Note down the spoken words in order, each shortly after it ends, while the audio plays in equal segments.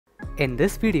In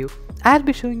this video, I'll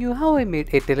be showing you how I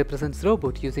made a Telepresence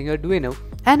robot using Arduino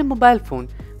and a mobile phone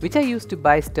which I used to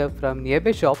buy stuff from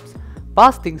nearby shops,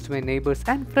 pass things to my neighbors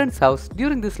and friends' house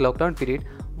during this lockdown period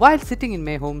while sitting in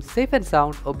my home safe and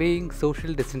sound obeying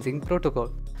social distancing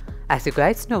protocol. As you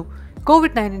guys know,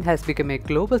 COVID-19 has become a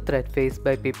global threat faced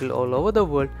by people all over the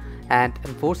world and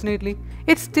unfortunately,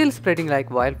 it's still spreading like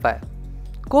wildfire.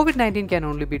 COVID-19 can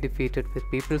only be defeated with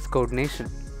people's coordination.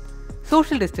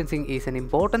 Social distancing is an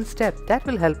important step that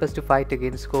will help us to fight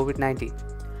against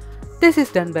COVID-19. This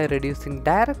is done by reducing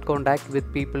direct contact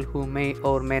with people who may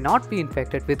or may not be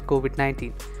infected with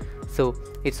COVID-19. So,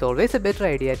 it's always a better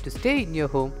idea to stay in your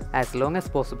home as long as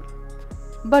possible.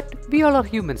 But we all are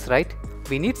humans, right?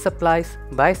 We need supplies,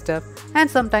 buy stuff, and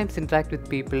sometimes interact with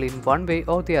people in one way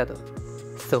or the other.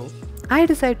 So, I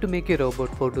decided to make a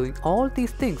robot for doing all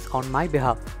these things on my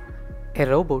behalf. A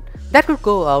robot that could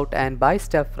go out and buy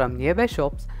stuff from nearby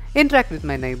shops, interact with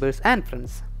my neighbors and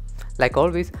friends. Like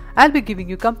always, I'll be giving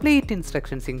you complete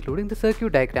instructions including the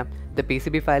circuit diagram, the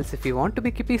PCB files if you want to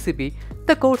make a PCB,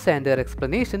 the codes and their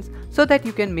explanations so that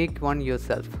you can make one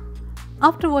yourself.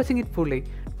 After watching it fully,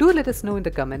 do let us know in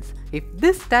the comments if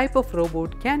this type of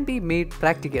robot can be made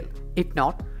practical. If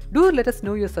not, do let us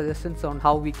know your suggestions on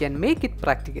how we can make it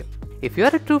practical. If you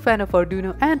are a true fan of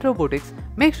Arduino and robotics,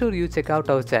 make sure you check out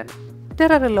our channel.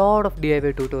 There are a lot of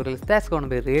DIY tutorials that's gonna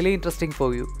be really interesting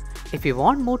for you. If you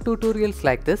want more tutorials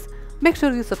like this, make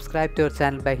sure you subscribe to our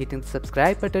channel by hitting the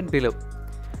subscribe button below.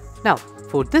 Now,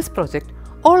 for this project,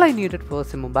 all I needed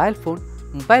was a mobile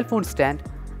phone stand,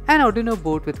 an Arduino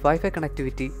board with Wi-Fi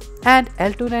connectivity, and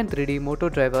L293D motor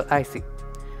driver IC.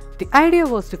 The idea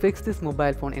was to fix this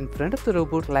mobile phone in front of the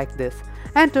robot like this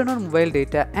and turn on mobile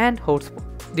data and hotspot.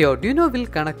 The Arduino will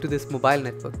connect to this mobile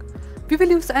network. We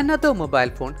will use another mobile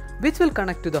phone which will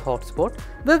connect to the hotspot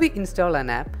where we install an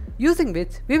app using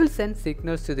which we will send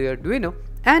signals to the Arduino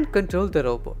and control the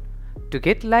robot. To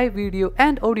get live video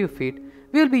and audio feed,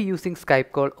 we will be using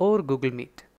Skype call or Google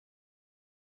Meet.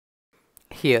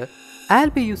 Here, I'll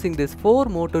be using this 4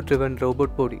 motor driven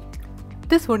robot body.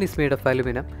 This one is made of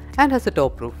aluminum and has a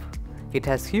top roof. It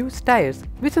has huge tires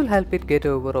which will help it get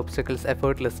over obstacles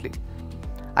effortlessly.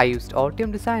 I used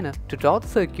Altium Designer to draw the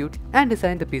circuit and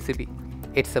design the PCB.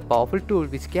 It's a powerful tool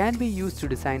which can be used to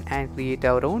design and create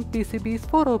our own PCBs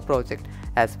for our project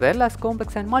as well as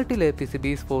complex and multi-layer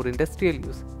PCBs for industrial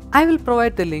use. I will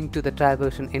provide the link to the trial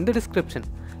version in the description.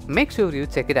 Make sure you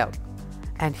check it out.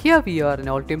 And here we are in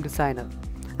Altium Designer.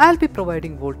 I'll be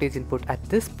providing voltage input at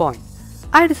this point.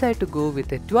 I decided to go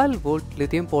with a 12-volt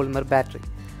lithium polymer battery.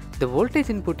 The voltage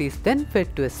input is then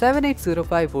fed to a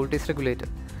 7805 voltage regulator.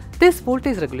 This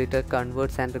voltage regulator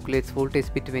converts and regulates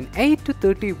voltage between 8 to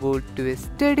 30 volt to a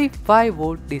steady 5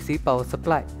 volt DC power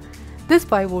supply. This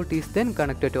 5 volt is then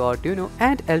connected to Arduino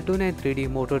and L293D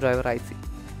motor driver IC.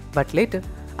 But later,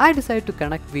 I decided to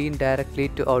connect Vin directly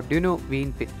to Arduino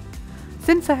Vin pin.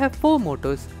 Since I have 4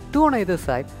 motors, 2 on either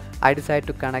side, I decided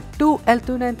to connect 2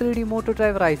 L293D motor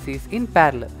driver ICs in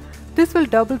parallel. This will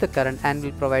double the current and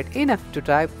will provide enough to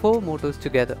drive 4 motors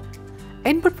together.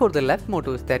 Input for the left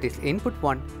motors, that is input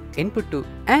 1, input 2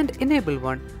 and enable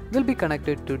 1 will be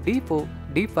connected to D4,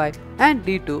 D5 and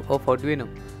D2 of Arduino,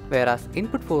 whereas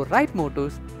input for right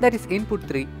motors, that is input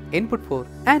 3, input 4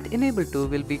 and enable 2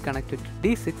 will be connected to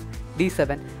D6,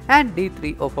 D7 and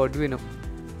D3 of Arduino.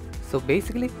 So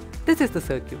basically, this is the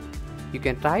circuit. You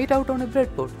can try it out on a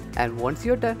breadboard and once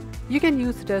you're done, you can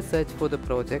use it as such for the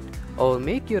project or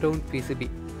make your own PCB.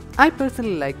 I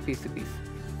personally like PCBs.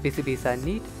 PCBs are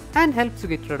neat and helps to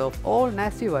get rid of all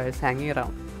nasty wires hanging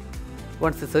around.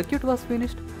 Once the circuit was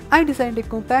finished, I designed a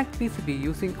compact PCB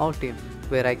using Altium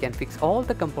where I can fix all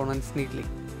the components neatly.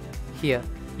 Here,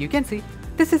 you can see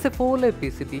this is a 4-layer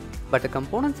PCB but the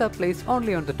components are placed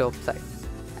only on the top side.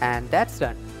 And that's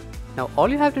done. Now all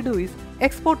you have to do is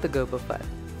export the Gerber file.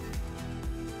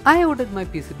 I ordered my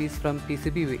PCBs from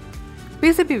PCBWay.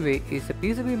 PCBWay is a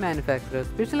PCB manufacturer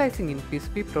specializing in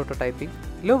PCB prototyping,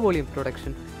 low volume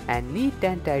production and neat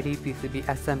and tidy PCB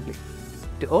assembly.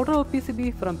 To order a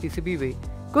PCB from PCBWay,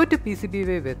 go to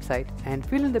PCBWay website and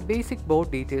fill in the basic board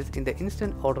details in the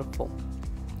instant order form.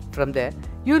 From there,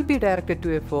 you will be directed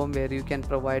to a form where you can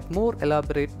provide more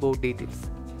elaborate board details.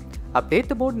 Update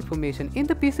the board information in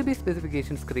the PCB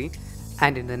specification screen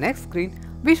and in the next screen,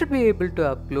 we should be able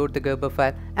to upload the Gerber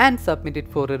file and submit it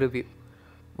for a review.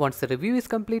 Once the review is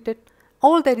completed,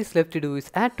 all that is left to do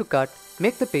is add to cart,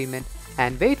 make the payment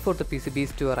and wait for the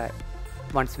PCBs to arrive.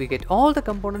 Once we get all the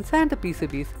components and the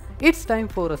PCBs, it's time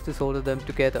for us to solder them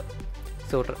together.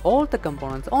 Solder all the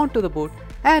components onto the board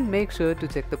and make sure to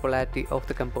check the polarity of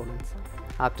the components.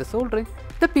 After soldering,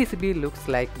 the PCB looks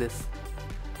like this.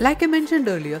 Like I mentioned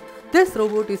earlier, This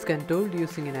robot is controlled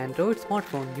using an Android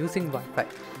smartphone using Wi-Fi.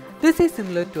 This is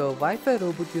similar to a Wi-Fi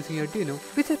robot using Arduino,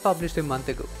 which I published a month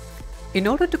ago. In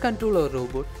order to control our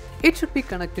robot, it should be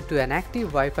connected to an active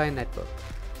Wi-Fi network.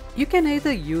 You can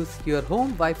either use your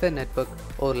home Wi-Fi network,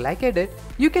 or like I did,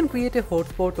 you can create a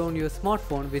hotspot on your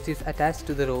smartphone which is attached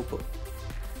to the robot.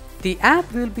 The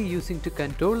app we will be using to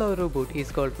control our robot is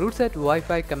called Rootset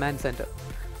Wi-Fi Command Center.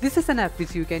 This is an app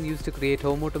which you can use to create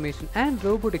home automation and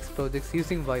robotics projects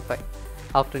using Wi-Fi.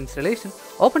 After installation,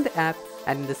 open the app,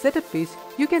 and in the setup page,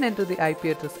 you can enter the IP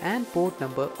address and port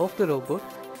number of the robot,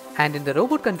 and in the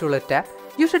robot controller tab,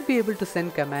 you should be able to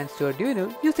send commands to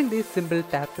Arduino using these simple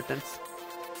tap buttons.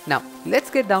 Now, let's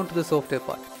get down to the software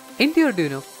part. In the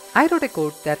Arduino, I wrote a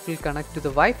code that will connect to the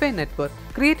Wi-Fi network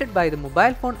created by the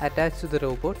mobile phone attached to the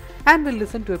robot and will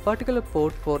listen to a particular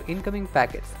port for incoming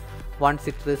packets. Once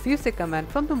it receives a command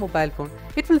from the mobile phone,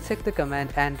 it will check the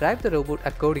command and drive the robot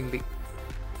accordingly.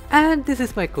 And this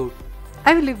is my code.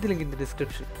 I will leave the link in the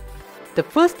description. The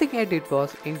first thing I did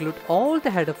was include all the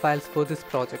header files for this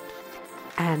project.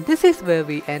 And this is where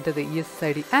we enter the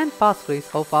ESSID and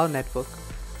passphrase of our network.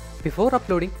 Before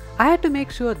uploading, I had to make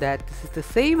sure that this is the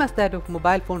same as that of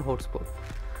mobile phone hotspot.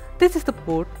 This is the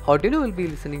port Arduino will be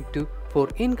listening to for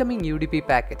incoming UDP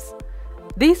packets.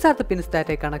 These are the pins that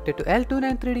I connected to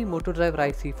L293D motor driver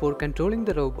IC for controlling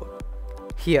the robot.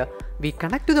 Here, we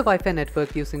connect to the Wi-Fi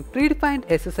network using predefined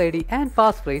SSID and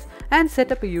passphrase and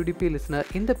set up a UDP listener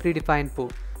in the predefined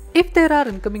port. If there are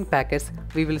incoming packets,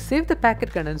 we will save the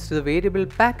packet contents to the variable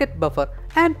packet buffer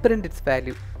and print its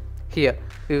value. Here,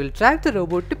 we will drive the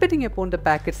robot depending upon the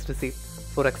packets received.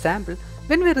 For example,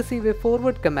 when we receive a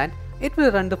forward command, it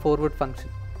will run the forward function.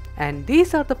 And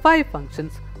these are the 5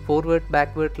 functions: forward,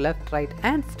 backward, left, right,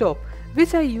 and stop,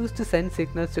 which I use to send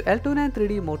signals to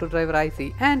L293D motor driver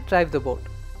IC and drive the board.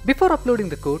 Before uploading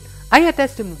the code, I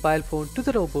attached a mobile phone to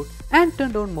the robot and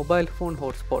turned on mobile phone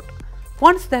hotspot.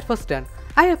 Once that was done,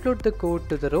 I uploaded the code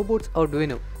to the robot's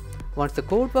Arduino. Once the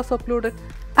code was uploaded,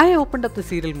 I opened up the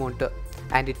serial monitor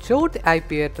and it showed the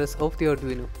IP address of the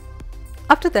Arduino.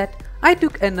 After that, I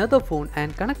took another phone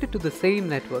and connected to the same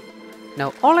network.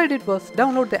 Now all I did was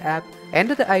download the app,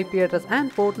 enter the IP address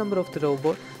and port number of the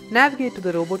robot, navigate to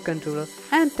the robot controller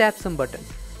and tap some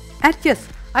buttons. And yes,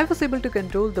 I was able to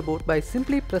control the board by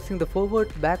simply pressing the forward,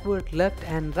 backward, left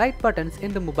and right buttons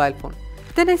in the mobile phone.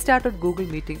 Then I started Google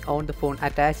Meeting on the phone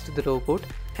attached to the robot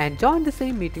and joined the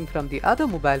same meeting from the other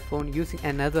mobile phone using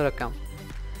another account.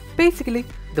 Basically,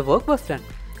 the work was done.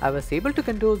 I was able to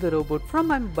control the robot from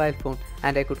my mobile phone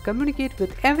and I could communicate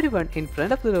with everyone in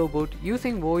front of the robot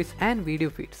using voice and video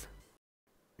feeds.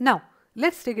 Now,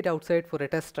 let's take it outside for a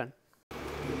test run.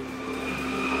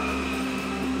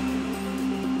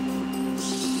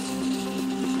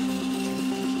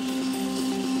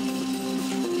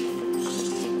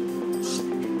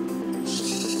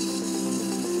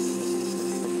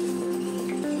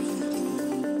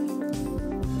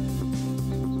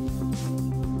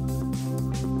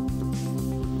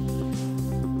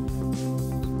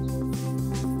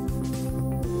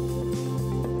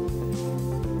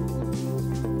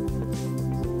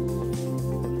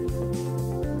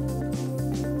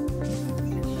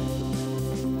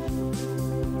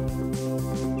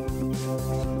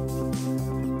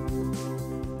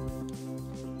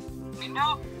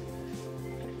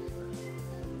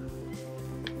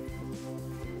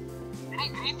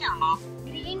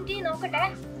 Green tea നോക്കട്ടെ.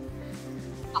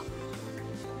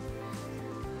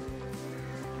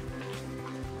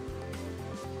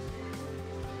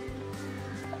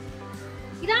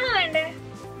 ഇതാണോ വേണ്ടേ?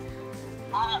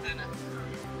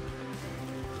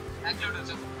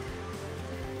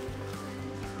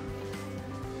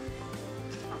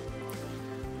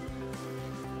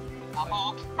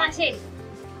 ശരി.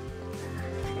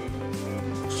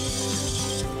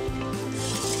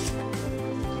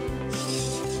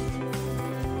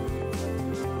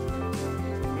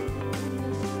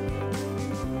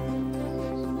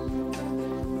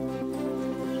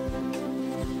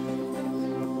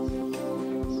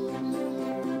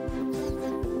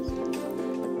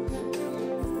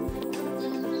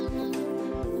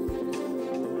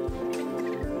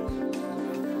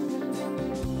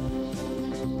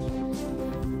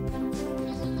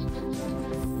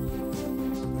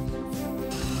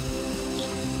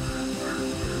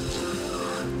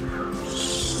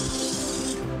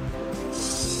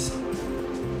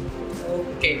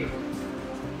 Okay.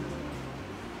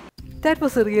 That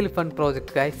was a really fun project,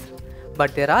 guys.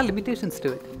 But there are limitations to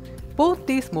it. Both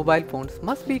these mobile phones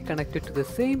must be connected to the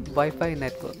same Wi-Fi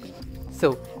network. So,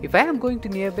 if I am going to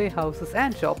nearby houses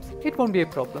and shops, it won't be a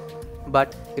problem.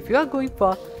 But if you are going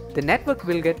far, the network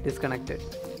will get disconnected.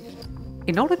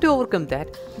 In order to overcome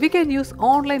that, we can use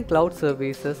online cloud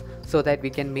services so that we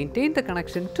can maintain the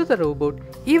connection to the robot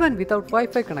even without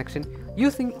Wi-Fi connection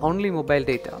using only mobile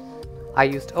data. I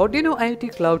used Arduino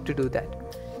IoT Cloud to do that.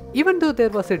 Even though there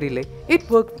was a delay, it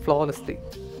worked flawlessly.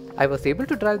 I was able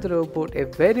to drive the robot a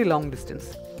very long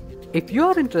distance. If you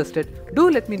are interested, do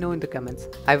let me know in the comments.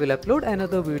 I will upload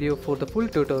another video for the full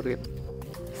tutorial.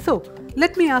 So,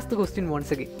 let me ask the question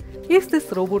once again. Is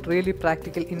this robot really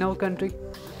practical in our country?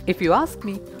 If you ask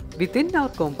me, within our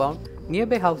compound,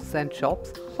 nearby houses and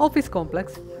shops, office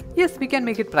complex, yes, we can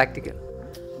make it practical.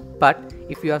 But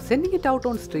if you are sending it out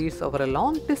on streets over a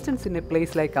long distance in a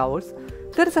place like ours,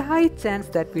 there is a high chance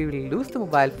that we will lose the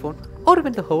mobile phone or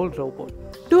even the whole robot.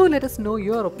 Do let us know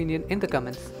your opinion in the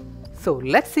comments. So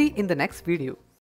let's see in the next video.